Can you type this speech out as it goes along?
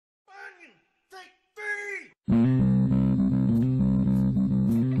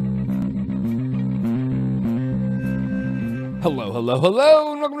Hello, hello,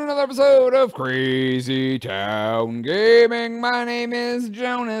 hello, and welcome to another episode of Crazy Town Gaming. My name is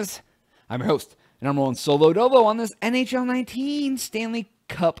Jonas. I'm your host, and I'm rolling solo dolo on this NHL 19 Stanley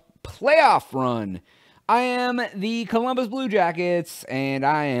Cup Playoff run. I am the Columbus Blue Jackets, and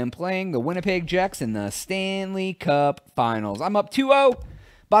I am playing the Winnipeg Jets in the Stanley Cup Finals. I'm up 2-0,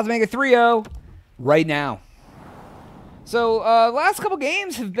 about to make it 3-0 right now. So, last couple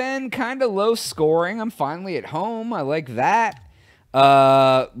games have been kind of low scoring. I'm finally at home. I like that.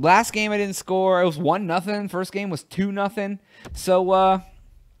 Last game I didn't score. It was 1-0. First game was 2-0. So,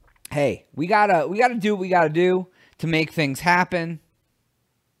 hey, we gotta do what we gotta do to make things happen.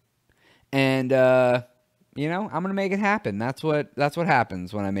 And, you know, I'm gonna make it happen. That's what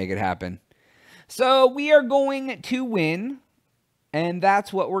happens when I make it happen. So, we are going to win, and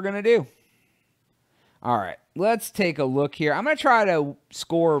that's what we're gonna do. All right, let's take a look here. I'm going to try to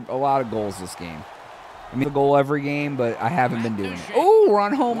score a lot of goals this game. I mean, a goal every game, but I haven't been doing it. Oh, we're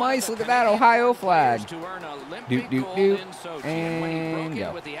on home ice. Look at that Ohio flag. Doot, doot, doot. And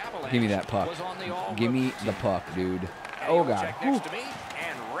go. Give me that puck. Give me the puck, dude. Oh, God. All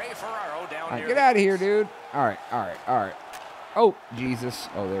right, get out of here, dude. All right, all right, all right. Oh, Jesus.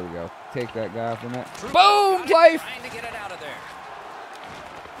 Oh, there we go. Take that guy off the net. Boom, play.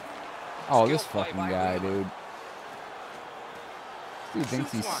 Oh, this fucking guy, dude. This dude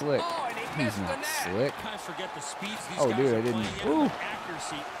thinks he's slick. He's not slick. Oh, dude, I didn't. Ooh.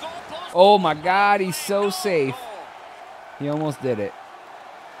 Oh, my God, he's so safe. He almost did it.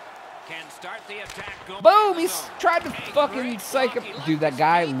 Boom! He's tried to fucking psych up. Dude, that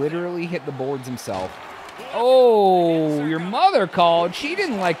guy literally hit the boards himself. Oh, your mother called. She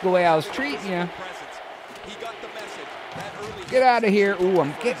didn't like the way I was treating you. Get out of here. Ooh,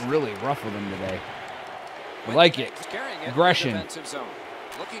 I'm getting really rough with him today. I like it. Aggression.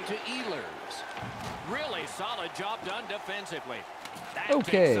 Looking to Ehlers. Really solid job done defensively.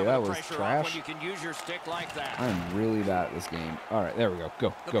 Okay, that was trash. When you can use your stick like that. I'm really bad at this game. All right, there we go.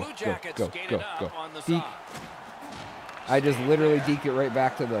 Go, go, go, go, go, go. Deke. I just literally deked it right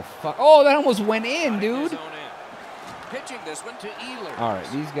back to the fuck. Oh, that almost went in, dude. Pitching this one to Ehlers. All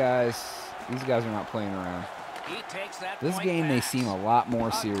right, these guys are not playing around. This game, they seem a lot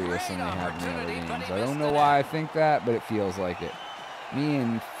more serious than they have in the other games. I don't know why I think that, but it feels like it. Me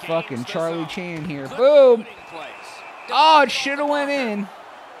and fucking Charlie Chan here. Boom! Oh, it should have went in.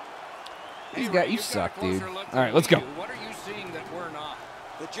 You suck, dude. All right, let's go.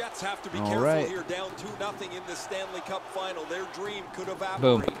 The Jets have to be careful here, down 2-0 in the Stanley Cup final. Their dream could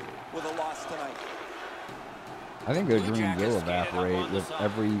evaporate with a loss tonight. I think their dream will evaporate with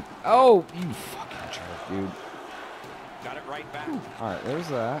every... Oh, you fucking jerk, dude. Got it right back. All right, there's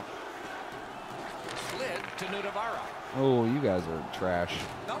that. Slid to Nudavara. Oh, you guys are trash.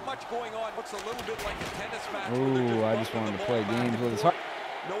 Not much going on. Looks a little bit like a tennis match. Oh, I just wanted to play games with his heart.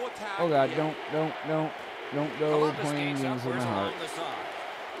 No attack. Oh God, don't go playing games with my heart.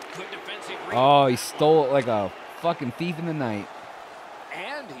 Oh, he stole it like a fucking thief in the night.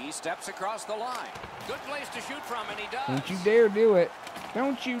 And he steps across the line. Good place to shoot from, and he does. Don't you dare do it.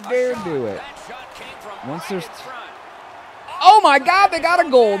 Don't you dare do it. That shot came from Once right there's... in front. Oh my God, they got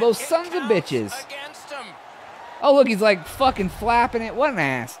a goal. Those sons of bitches. Against him. Oh, look, he's like fucking flapping it. What an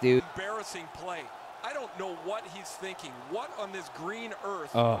ass, dude. Embarrassing play. I don't know what he's thinking. What on this green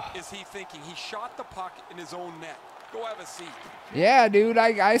earth is he thinking? He shot the puck in his own net. Go have a seat. Yeah, dude,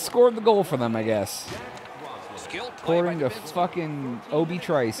 I scored the goal for them, I guess. According to defenseman. fucking Obi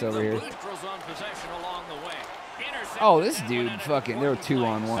Trice over here. Blues on possession along the way. Oh, this dude fucking, they were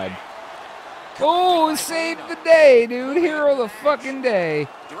 2-on-1. Oh, he saved the day, dude. Hero of the fucking day.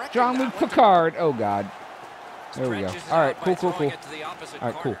 Jean-Luc Picard. Oh, God. There we go. All right, cool, cool, cool. All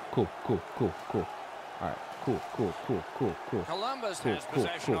right, cool, cool, cool, cool, cool. All right, cool, cool, cool, cool, cool. Columbus has Cool,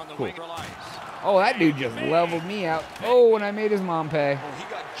 possession cool, on the cool. wing ice. Oh, that dude just leveled me out. Oh, and I made his mom pay. Oh, he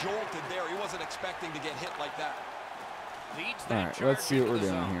got jolted there. He wasn't expecting to get hit like that. Leads All that right, charge let's see what into we're the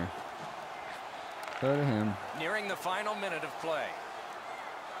doing zone. here. Go to him. Nearing the final minute of play.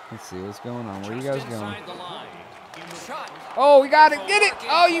 Let's see what's going on. Where you guys going? Inside the line. Shot. Oh, we got it. Get it.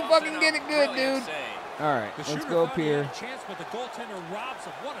 Oh, you fucking get it good, dude. Save. All right, let's go up here. Chance, but the goaltender robs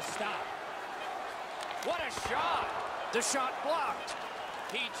him. What a stop. What a shot. The shot blocked.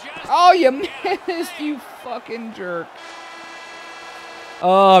 He just Oh, you missed, you fucking jerk.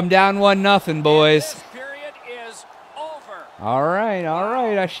 Oh, I'm down 1-0, boys. This period is over. All right, all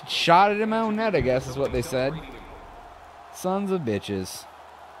right. I shot it in my own net, I guess is what they said. Sons of bitches.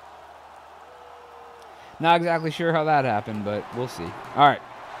 Not exactly sure how that happened, but we'll see. All right.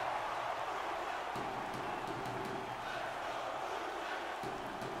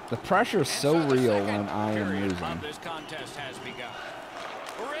 The pressure's so real when I am losing. Of this contest has begun.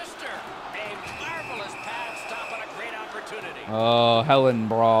 Brister, a marvelous pass, stopping a great opportunity. Oh, Helen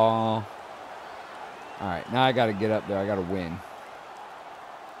Brawl. All right, now I got to get up there. I got to win.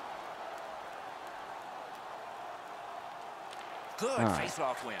 Good right.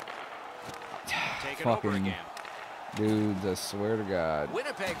 face-off win. Take it Fucking over again. dudes, I swear to God.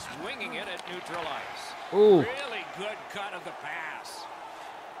 Winnipeg's winging it at neutral ice. Ooh. Really good cut of the pass.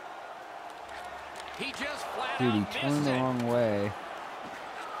 He just flat Dude, he out turned missed the it. wrong way.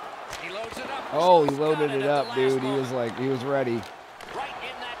 He loads it up. Oh, he Got loaded it at up, the dude. last He was moment. like, he was ready. Right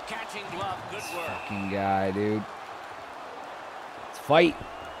in that catching glove. Good work. Fucking guy, dude. Let's fight.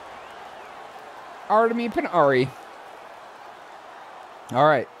 Artemi Panarin. All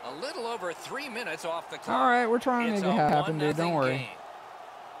right. A little over 3 minutes off the clock. All right, we're trying to It's make it a happen, dude. Don't 1-0 worry. game.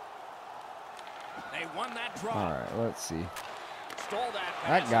 They won that draw. All right, let's see. Stole that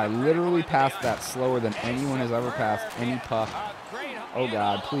That pass guy on the literally critical passed end of the that slower than ice. anyone has ever passed any puck. A great Oh, in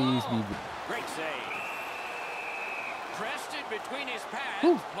God, all please be... alone. Great save. Pressed it between his pads.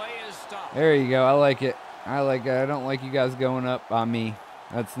 Whew. Play is stopped. There you go. I like it. I like it. I don't like you guys going up on me.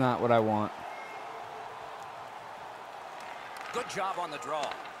 That's not what I want. Good job on the draw.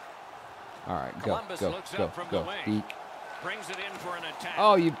 All right, go, Columbus go, looks go, up from go. the wing. Deke. Brings it in for an attack.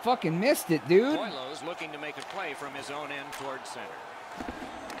 Oh, you fucking missed it, dude. Boileau's looking to make a play from his own end towards center.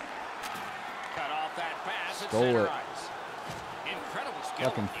 Cut off that pass at Stole center it. ice. Incredible skill.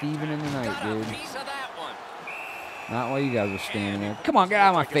 Fucking thieving in the night, Got dude. a piece of that one. Not while you guys are standing there. Come on, get out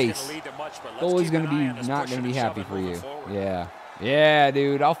of my face. Goalie's gonna be not gonna be happy for you. Yeah, yeah,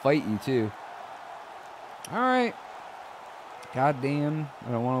 dude. I'll fight you too. All right. God damn,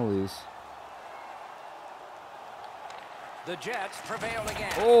 I don't want to lose. The Jets prevailed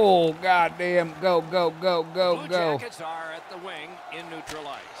again. Oh, god damn. Go, go, go, go, Blue go. Jackets are at the wing in neutral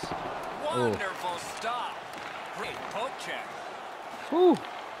ice. Wonderful stop. Great poke check. Whew.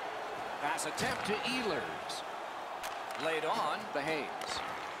 Pass attempt to Ehlers. Laid on the Hayes.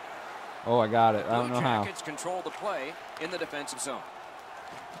 Oh, I got it. I don't Blue know how. Jackets control the play in the defensive zone.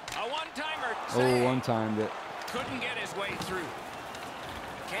 A one-timer. Oh, one-timed it. Couldn't get his way through.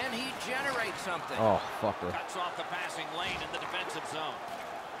 Can he generate something? Oh, fucker. Cuts off the passing lane in the defensive zone.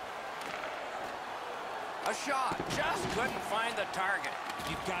 A shot. Just couldn't find the target.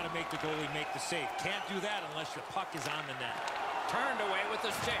 You've got to make the goalie make the save. Can't do that unless your puck is on the net. Turned away with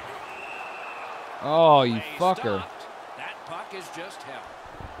the stick. Oh, you Play fucker. stopped. That puck is just held.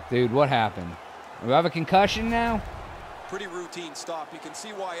 Dude, what happened? Do I have a concussion now? Pretty routine stop. You can see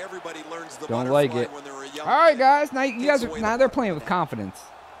why everybody learns the Don't butterfly like it. when they're a young All right, kid. guys. Now you guys Takes are away now the they're puck playing with back. confidence.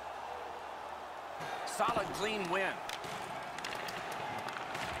 Solid, clean win.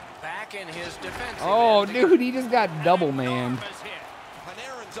 Back in his defensive Oh, end. dude, he just got double manned. Enormous hit.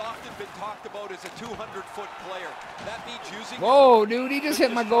 Panarin's often been talked about as a 200-foot player. That means using. Whoa, dude, he just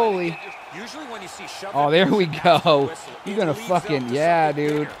hit my goalie. Usually when you see shove. Oh, there we go. You're gonna fucking, yeah,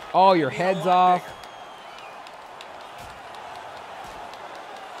 dude. Oh, your head's off.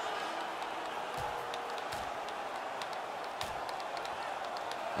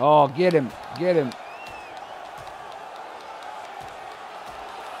 Oh, get him. Get him.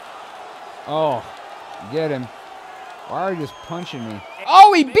 Oh, get him. Why are you just punching me?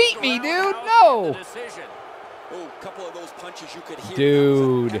 Oh, he beat me, dude. No. Oh, a couple of those punches you could hear.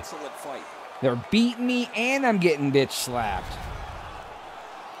 Dude. That was an excellent fight. They're beating me and I'm getting bitch slapped.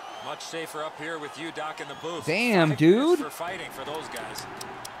 Much safer up here with you, Doc, in the booth. Damn, 5 dude. minutes for fighting for those guys.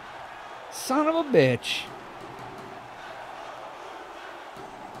 Son of a bitch.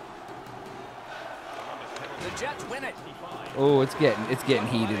 The Jets win it. Oh, it's getting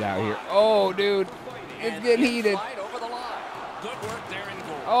heated out here. Oh, dude. It's And getting in heated. flight over the line. Good work there in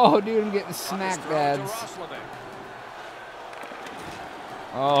goal. Oh, dude, I'm getting On his smack throw to dads. Roslovic.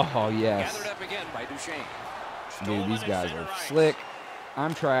 Oh, yes. Gathered up again by Duchesne. Dude, Stolen these at guys center are ice. slick.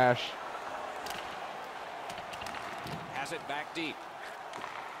 I'm trash. Has it back deep.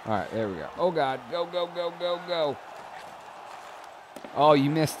 All right, there we go. Oh, God. Go, go, go, go, go. Oh, you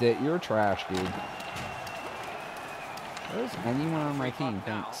missed it. You're trash, dude. There's anyone on my team,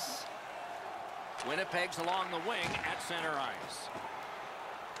 now. thanks. Winnipeg's along the wing at center ice.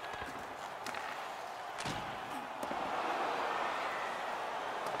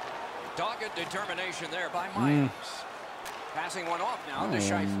 Dogged determination there by Myers. Passing one off now to I am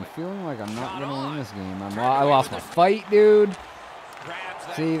Scheifele. feeling like I'm not Shot going to on. win this game. Turned I away lost with my the fight, dude. Grabs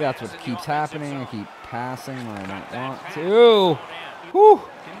that See, that's pass what in the keeps offensive happening. I zone. keep passing when I Got don't that want pass to. thrown in. Whew.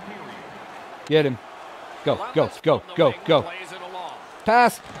 Get him. Go, go, Columbus go, from the go, wing go. plays it along.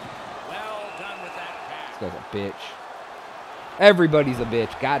 Pass. Well done with that pass. This guy's a bitch. Everybody's a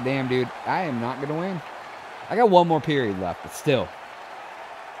bitch. Goddamn, dude. I am not going to win. I got one more period left, but still.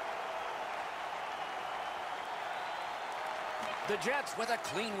 The Jets with a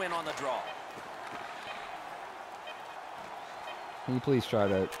clean win on the draw. Can you please try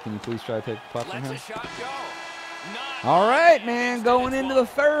to take the puck from him? Lets a shot go. All right, man. Going into the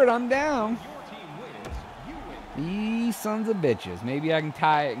third, I'm down. These sons of bitches. Maybe I can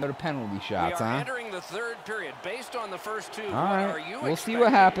tie it and go to penalty shots, we are huh? entering the third period. Based on the first two, All what right. are you We'll see what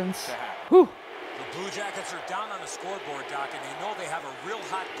expecting happens. to happen? Whew. The Blue Jackets are down on the scoreboard, Doc, and they know they have a real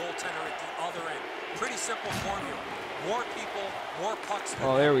hot goaltender at the other end. Pretty simple formula. More people, more pucks.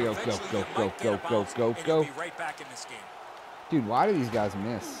 Oh, there we go. Eventually, Go, you go, might go, get a go, bounce, go, and go. you'll be right back in this game. Dude, why do these guys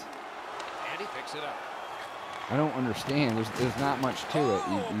miss? And he picks it up. I don't understand. There's not much to it.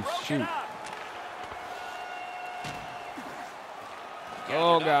 You broke shoot. it up.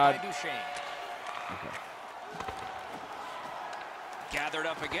 Oh, Gathered up God. by Duchesne. Okay. Gathered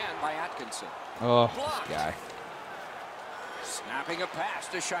up again by Atkinson. Oh, Blocked. this guy. Snapping a pass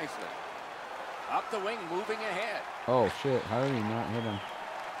to Scheifele. Up the wing, moving ahead. Oh, shit. How did he not hit him?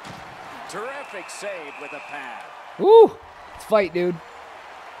 Terrific save with a pad. Woo! Let's fight, dude.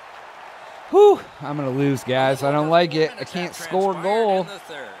 Whew. I'm going to lose, guys. I don't like it. I can't score a goal. In the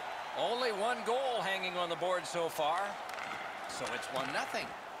third. Only one goal hanging on the board so far. So it's 1-0.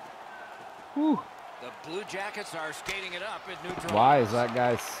 Whew. The Blue Jackets are skating it up at neutral. Why is that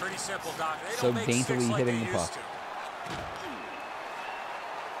guy Pretty simple, Doc. They so don't make daintily sticks like hitting they the used puck? to.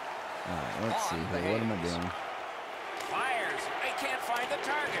 All right, let's see here. What am I doing? Fires. They can't find the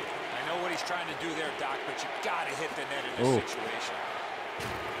target. I know what he's trying to do there, Doc, but you got to hit the net in Oh. this situation.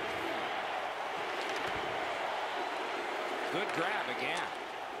 Good grab again.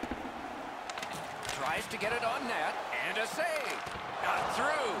 Tries to get it on net. And a save. Not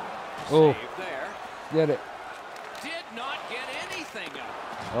through. Oh. Save there. Get it. Did not get anything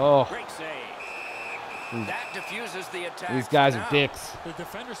up. Oh, Great save. That diffuses the attack. these guys now. are dicks. The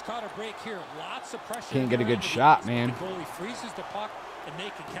defenders caught a break here. Lots of pressure. Can't get a there good on the shot, defense. man. The goalie freezes the puck, and they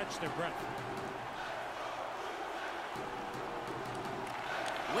can catch their breath.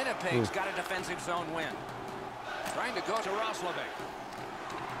 Winnipeg's got a defensive zone win. Trying to go to Roslovic.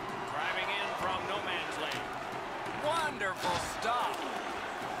 Driving in from no man's land. Wonderful stop.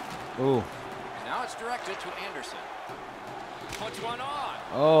 Ooh. And now it's directed to Anderson. Puts one on.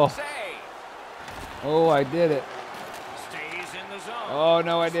 Oh. Save. Oh, I did it. Stays in the zone. Oh,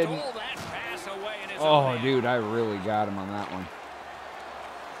 no, I didn't. Stole that pass away in his Oh, own hand. dude, I really got him on that one.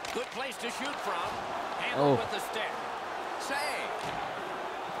 Good place to shoot from. Handled Oh. with the stick. Save.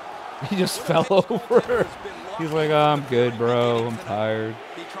 He just fell over. He's like, oh, I'm good, bro. I'm tired.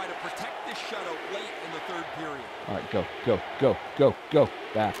 They try to protect this shutout late in the third period. All right, go, go, go, go, go.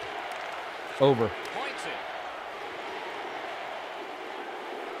 Back. Over. Points it.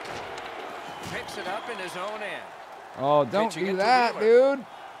 Picks it up in his own end. Oh, don't Pitching it do to that, Wheeler. dude.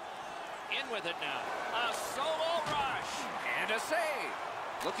 In with it now. A solo rush. And a save.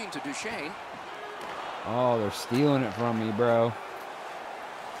 Looking to Duchesne. Oh, they're stealing it from me, bro.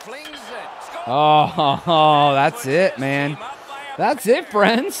 Flings it. Score. Oh, that's Puts it, his man. team up by a That's it, pair.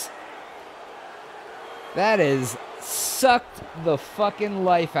 friends. That is sucked the fucking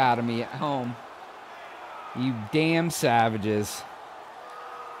life out of me at home. You damn savages.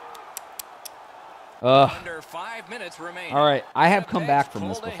 Ugh. Under 5 minutes remaining. All right, I have come Winnipeg's back from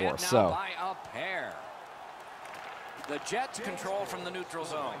this pulled before, ahead now so. by a pair. The Jets control from the neutral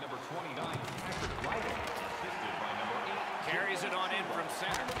zone. Carries it on in from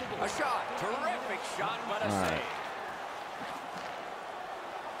center. A shot. Terrific shot, but a All right. save.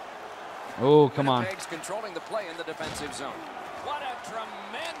 Oh, come on. Winnipeg's controlling the play in the defensive zone. What a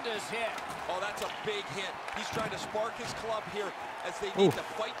tremendous hit. Oh, that's a big hit. He's trying to spark his club here as they need Ooh. to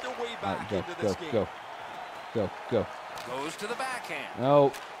fight their way All back right, go, into go, this game. go. Go, go. Goes to the backhand.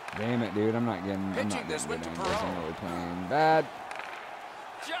 No. Damn it, dude. I'm not getting Pitching this good one to angles. Perot. I'm really playing bad.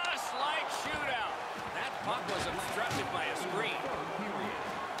 Just like shootout. That puck was obstructed by a screen.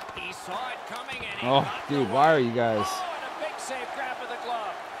 He saw it coming and he Oh, got dude, the why one. are you guys Oh, and a big save grab with the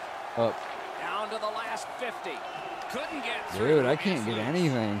glove. up? Down to the last 50. Couldn't get through. Dude, I can't get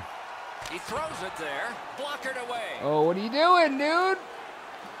anything. He throws it there. Blockered away. Oh, what are you doing, dude?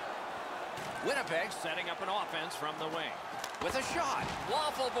 Winnipeg setting up an offense from the wing. With a shot.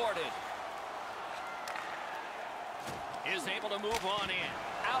 Waffle boarded. Is able to move on in.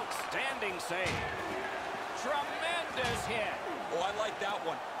 Outstanding save. Tremendous hit. Oh, I like that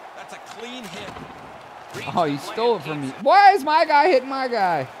one. That's a clean hit. Reads Oh, the you play stole and it from me. keeps Why is my guy hitting my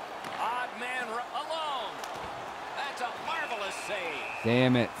guy? Odd man alone. That's a marvelous save.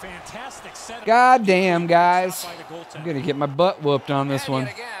 Damn it. Fantastic setup. God damn, guys. By the goaltender. I'm going to get my butt whooped on this And one.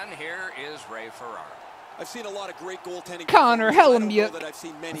 yet again, here is Ray Ferraro. I've seen a lot of great goaltending. Connor performances. I don't know Hellenbuck. that I've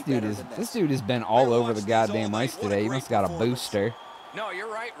seen many This dude, better than this dude has been all over the goddamn ice today. He must have got a booster. No,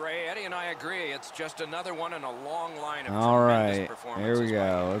 you're right, Ray. Eddie and I agree. It's just another one in a long line of All tremendous right. performances. Here we by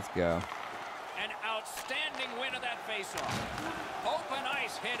go. him. Let's go. An outstanding win of that faceoff. Open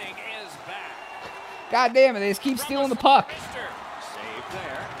ice hitting is back. God damn it. They just keep stealing the puck. Mister. Save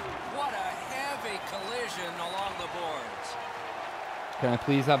there. What a heavy collision along the boards. Can I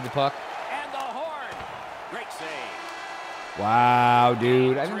please have the puck? And the horn. Great save. Wow,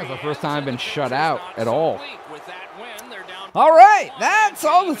 dude. I think that's the first time I've been shut out at all. With that win, they're down All right, that's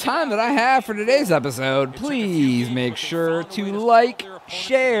all the time that I have for today's episode. Please make sure to like,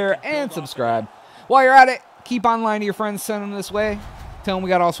 share, and subscribe. While you're at it, keep on lying to your friends, send them this way. Tell them we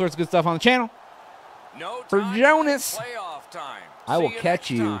got all sorts of good stuff on the channel. No For time, Jonas, playoff time. I will See catch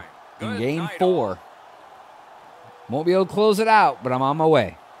next you time. in Good Game night, 4. all. Won't be able to close it out, but I'm on my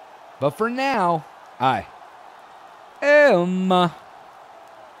way. But for now, I am...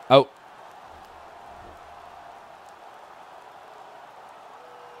 Oh.